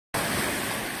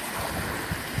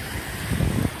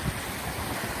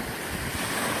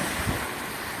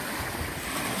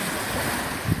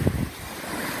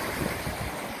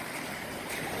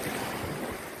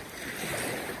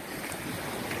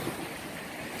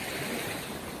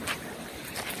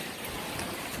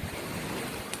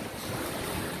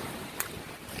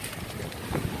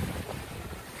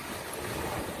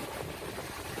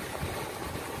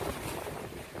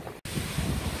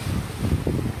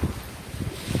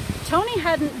Tony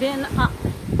hadn't been up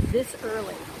this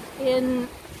early in,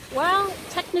 well,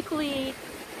 technically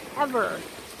ever.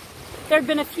 There'd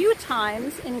been a few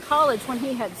times in college when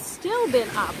he had still been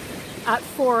up at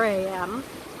 4 a.m.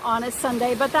 on a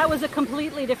Sunday, but that was a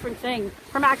completely different thing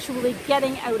from actually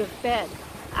getting out of bed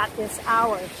at this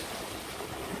hour.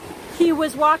 He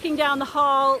was walking down the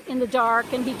hall in the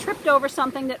dark and he tripped over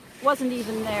something that wasn't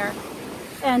even there.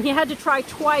 And he had to try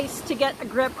twice to get a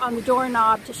grip on the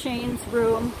doorknob to Shane's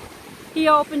room. He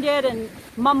opened it and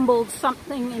mumbled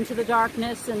something into the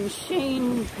darkness, and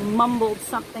Shane mumbled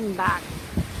something back.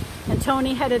 And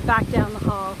Tony headed back down the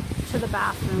hall to the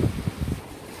bathroom.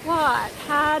 What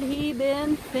had he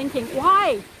been thinking?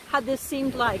 Why had this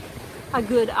seemed like a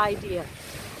good idea?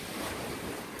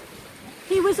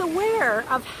 He was aware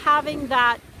of having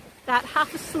that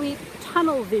half-asleep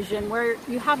tunnel vision where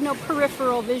you have no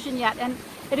peripheral vision yet, and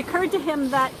it occurred to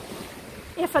him that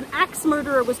if an axe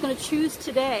murderer was going to choose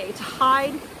today to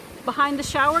hide behind the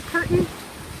shower curtain,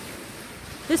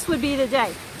 this would be the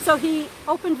day. So he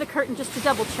opened the curtain just to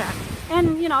double check.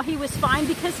 And, you know, he was fine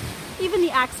because even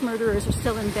the axe murderers are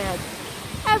still in bed.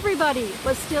 Everybody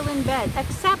was still in bed,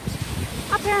 except,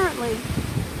 apparently,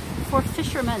 for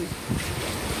fishermen.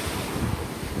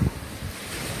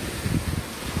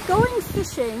 Going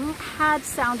fishing had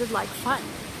sounded like fun.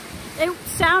 It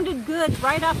sounded good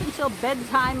right up until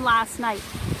bedtime last night.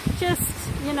 Just,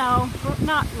 you know,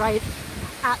 not right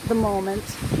at the moment.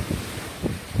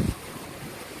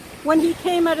 When he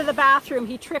came out of the bathroom,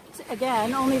 he tripped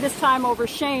again, only this time over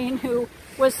Shane, who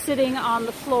was sitting on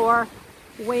the floor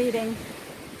waiting.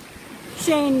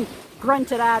 Shane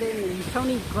grunted at him and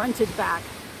Tony grunted back,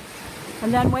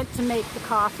 and then went to make the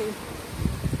coffee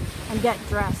and get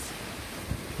dressed.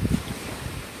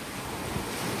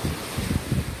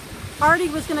 Artie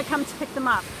was going to come to pick them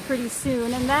up pretty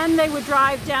soon, and then they would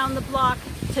drive down the block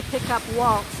to pick up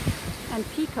Walt and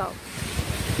Pico.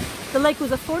 The lake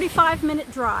was a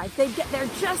 45-minute drive. They'd get there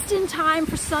just in time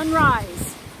for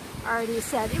sunrise, Artie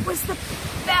said. It was the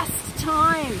best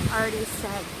time, Artie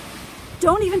said.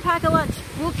 Don't even pack a lunch.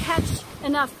 We'll catch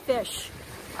enough fish,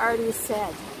 Artie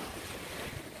said.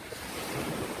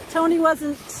 Tony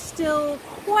wasn't still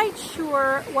quite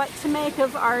sure what to make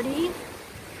of Artie.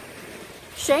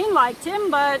 Shane liked him,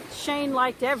 but Shane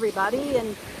liked everybody,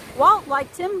 and Walt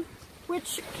liked him,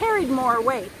 which carried more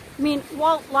weight. I mean,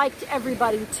 Walt liked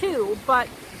everybody too, but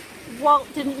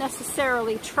Walt didn't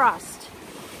necessarily trust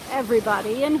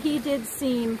everybody, and he did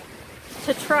seem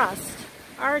to trust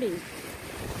Artie.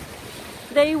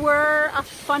 They were a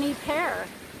funny pair,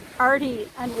 Artie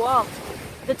and Walt,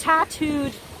 the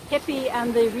tattooed hippie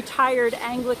and the retired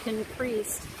Anglican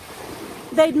priest.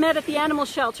 They'd met at the animal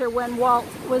shelter when Walt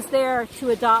was there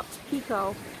to adopt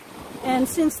Pico. And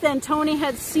since then, Tony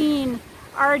had seen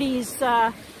Artie's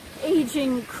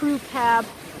aging crew cab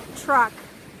truck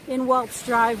in Walt's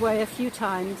driveway a few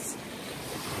times.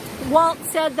 Walt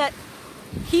said that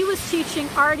he was teaching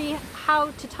Artie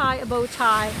how to tie a bow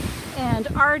tie, and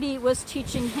Artie was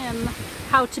teaching him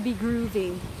how to be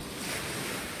groovy.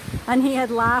 And he had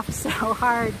laughed so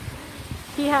hard,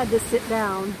 he had to sit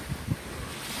down.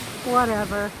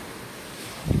 Whatever.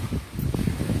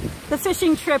 The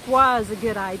fishing trip was a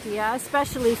good idea,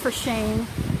 especially for Shane.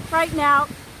 Right now,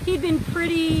 he'd been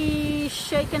pretty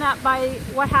shaken up by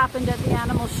what happened at the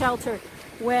animal shelter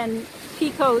when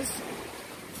Pico's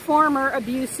former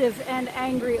abusive and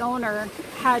angry owner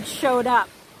had showed up,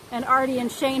 and Artie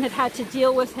and Shane had had to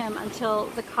deal with him until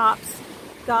the cops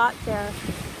got there.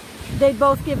 They'd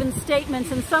both given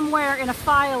statements, and somewhere in a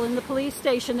file in the police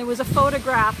station there was a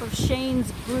photograph of Shane's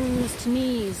bruised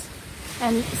knees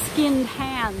and skinned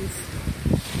hands.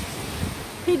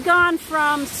 He'd gone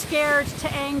from scared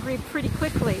to angry pretty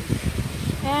quickly,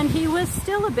 and he was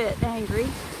still a bit angry,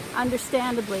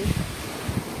 understandably,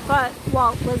 but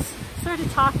Walt was sort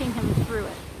of talking him through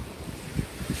it.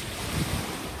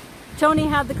 Tony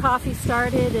had the coffee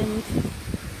started, and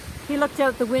he looked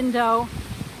out the window,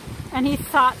 and he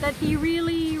thought that he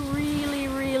really, really,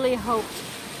 really hoped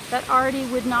that Artie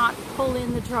would not pull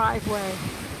in the driveway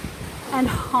and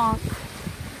honk.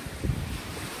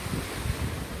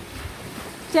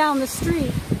 Down the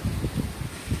street,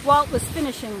 Walt was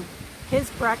finishing his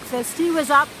breakfast. He was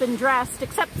up and dressed,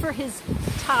 except for his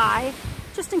tie,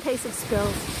 just in case of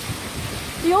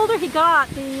spills. The older he got,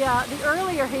 the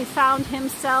earlier he found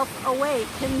himself awake.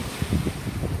 And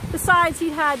besides,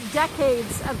 he had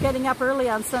decades of getting up early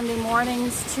on Sunday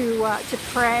mornings to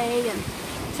pray and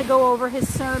to go over his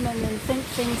sermon and think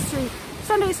things through.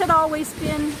 Sundays had always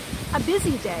been a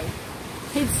busy day.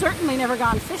 He'd certainly never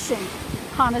gone fishing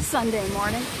on a Sunday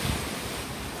morning.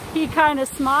 He kind of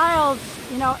smiled,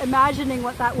 you know, imagining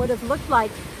what that would have looked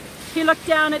like. He looked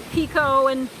down at Pico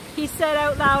and he said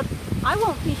out loud, "I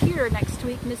won't be here next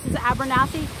week, Mrs.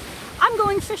 Abernathy. I'm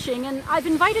going fishing and I've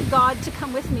invited God to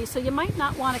come with me, so you might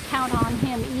not want to count on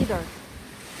him either."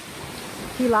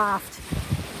 He laughed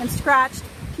and scratched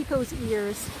Pico's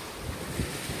ears.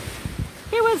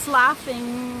 He was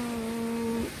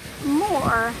laughing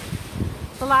more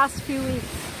the last few weeks.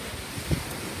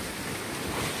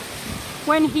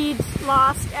 When he'd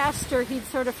lost Esther, he'd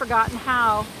sort of forgotten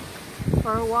how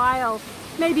for a while.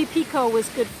 Maybe Pico was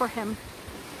good for him.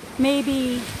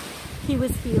 Maybe he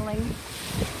was healing.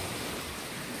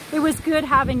 It was good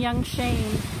having young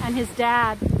Shane and his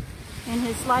dad in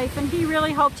his life, and he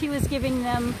really hoped he was giving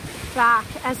them back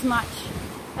as much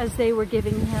as they were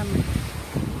giving him,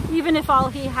 even if all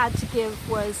he had to give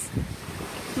was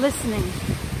listening.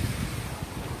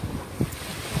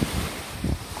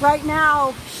 Right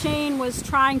now, Shane was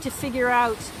trying to figure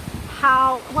out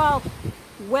how, well,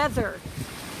 whether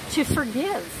to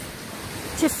forgive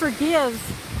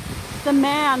the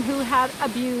man who had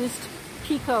abused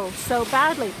Pico so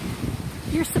badly.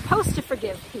 You're supposed to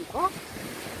forgive people,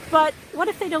 but what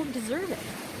if they don't deserve it?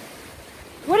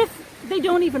 What if they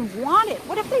don't even want it?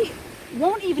 What if they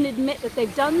won't even admit that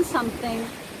they've done something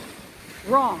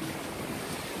wrong?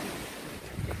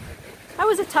 That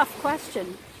was a tough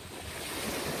question.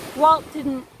 Walt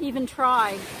didn't even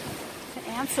try to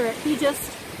answer it. He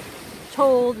just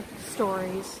told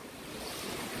stories.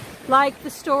 Like the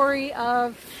story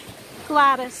of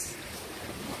Gladys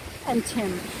and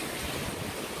Tim.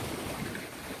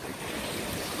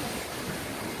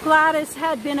 Gladys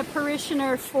had been a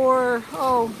parishioner for,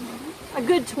 a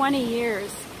good 20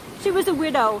 years. She was a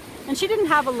widow and she didn't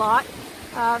have a lot,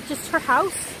 just her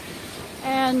house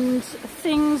and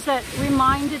things that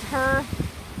reminded her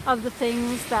of the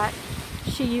things that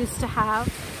she used to have.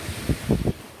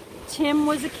 Tim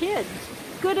was a kid,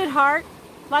 good at heart,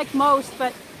 like most,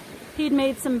 but he'd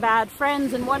made some bad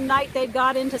friends, and one night they'd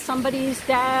got into somebody's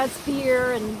dad's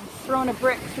beer and thrown a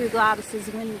brick through Gladys's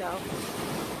window.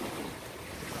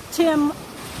 Tim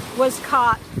was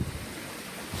caught.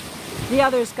 The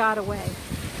others got away.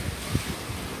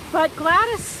 But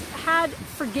Gladys had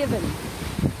forgiven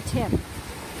Tim.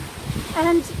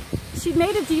 And she'd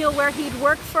made a deal where he'd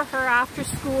work for her after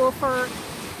school for,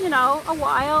 a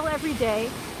while every day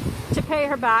to pay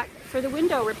her back for the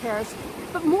window repairs.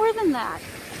 But more than that,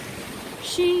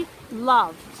 she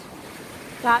loved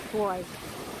that boy.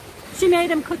 She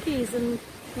made him cookies and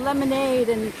lemonade,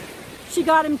 and she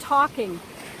got him talking.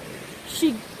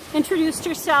 She introduced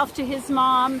herself to his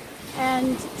mom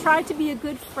and tried to be a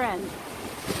good friend.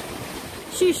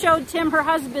 She showed Tim her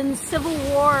husband's Civil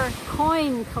War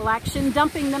coin collection,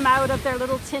 dumping them out of their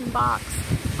little tin box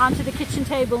onto the kitchen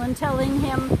table and telling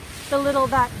him the little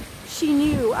that she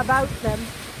knew about them.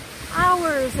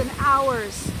 Hours and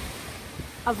hours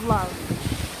of love.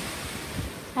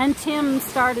 And Tim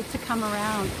started to come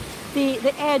around.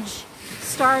 The edge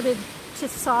started to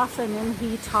soften and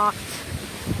he talked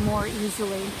more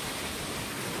easily.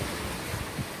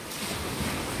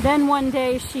 Then one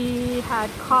day she had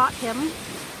caught him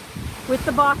with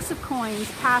the box of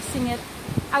coins, passing it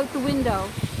out the window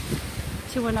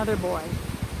to another boy.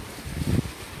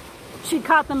 She'd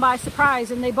caught them by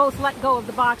surprise, and they both let go of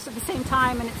the box at the same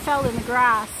time, and it fell in the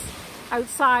grass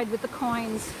outside with the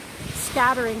coins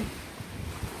scattering.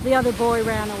 The other boy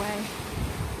ran away.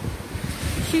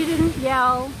 She didn't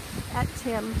yell at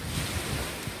Tim.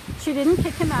 She didn't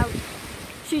kick him out.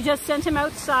 She just sent him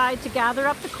outside to gather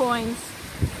up the coins,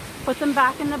 put them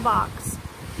back in the box.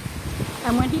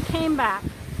 And when he came back,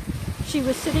 she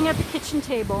was sitting at the kitchen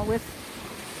table with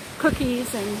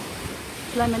cookies and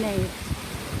lemonade.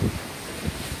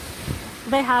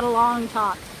 They had a long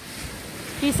talk.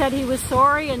 He said he was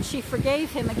sorry and she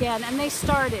forgave him again, and they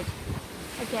started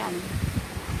again.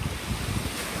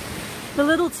 The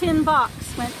little tin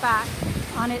box went back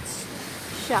on its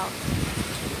shelf.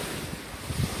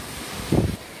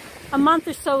 A month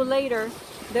or so later,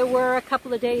 there were a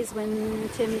couple of days when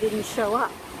Tim didn't show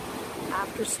up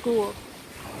after school.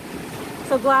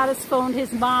 So Gladys phoned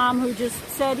his mom, who just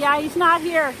said, "Yeah, he's not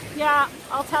here. Yeah,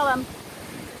 I'll tell him."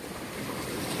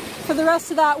 For the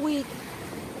rest of that week,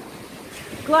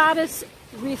 Gladys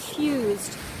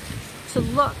refused to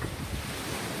look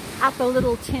at the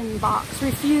little tin box,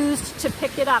 refused to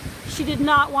pick it up. She did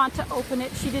not want to open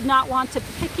it. She did not want to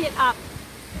pick it up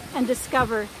and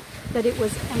discover that it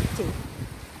was empty.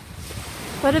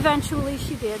 But eventually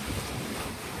she did.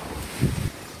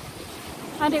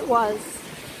 And it was.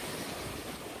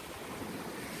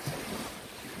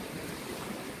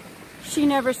 She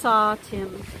never saw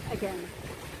Tim again.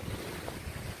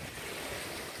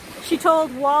 She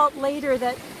told Walt later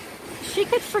that She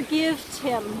could forgive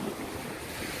Tim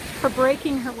for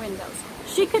breaking her windows.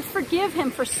 She could forgive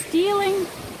him for stealing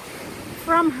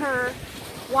from her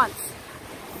once,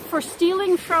 for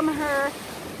stealing from her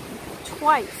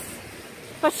twice.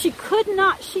 But she could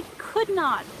not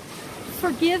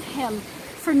forgive him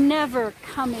for never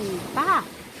coming back.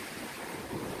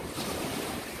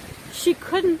 She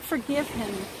couldn't forgive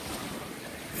him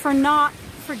for not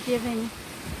forgiving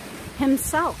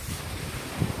himself.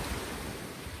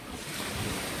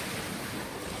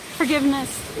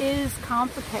 Forgiveness is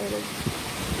complicated,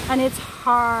 and it's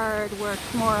hard work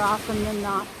more often than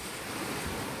not.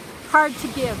 Hard to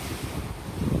give,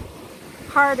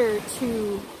 harder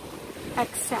to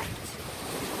accept.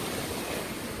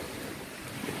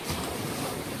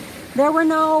 There were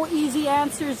no easy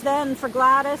answers then for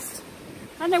Gladys,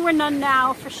 and there were none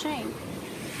now for Shane.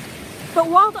 But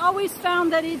Walt always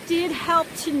found that it did help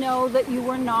to know that you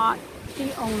were not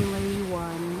the only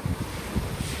one.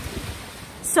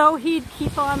 So he'd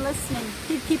keep on listening.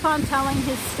 He'd keep on telling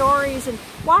his stories and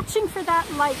watching for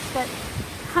that light that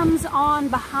comes on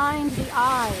behind the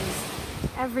eyes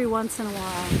every once in a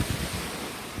while.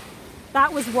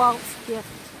 That was Walt's gift.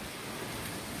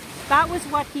 That was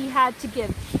what he had to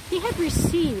give. He had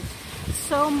received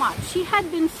so much. He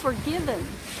had been forgiven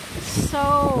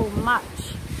so much.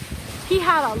 He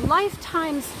had a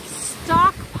lifetime's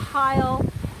stockpile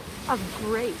of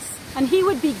grace, and he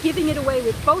would be giving it away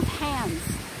with both hands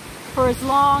for as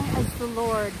long as the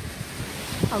Lord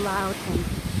allowed him.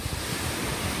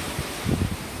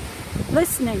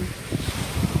 Listening,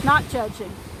 not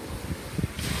judging.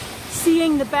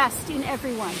 Seeing the best in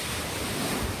everyone.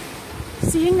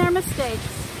 Seeing their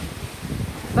mistakes,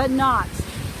 but not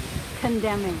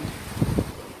condemning.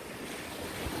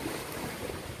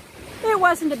 It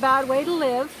wasn't a bad way to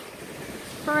live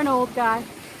for an old guy.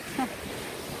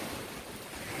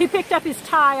 He picked up his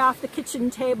tie off the kitchen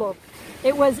table.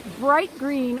 It was bright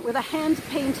green with a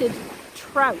hand-painted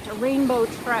trout, a rainbow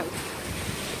trout.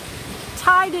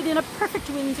 Tied it in a perfect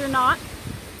Windsor knot,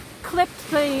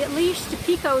 clipped the leash to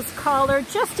Pico's collar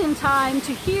just in time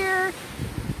to hear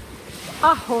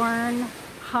a horn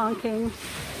honking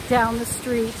down the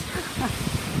street.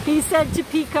 He said to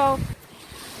Pico,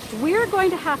 "We're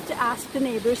going to have to ask the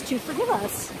neighbors to forgive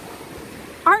us.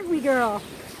 Aren't we, girl?"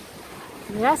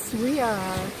 "Yes, we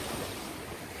are."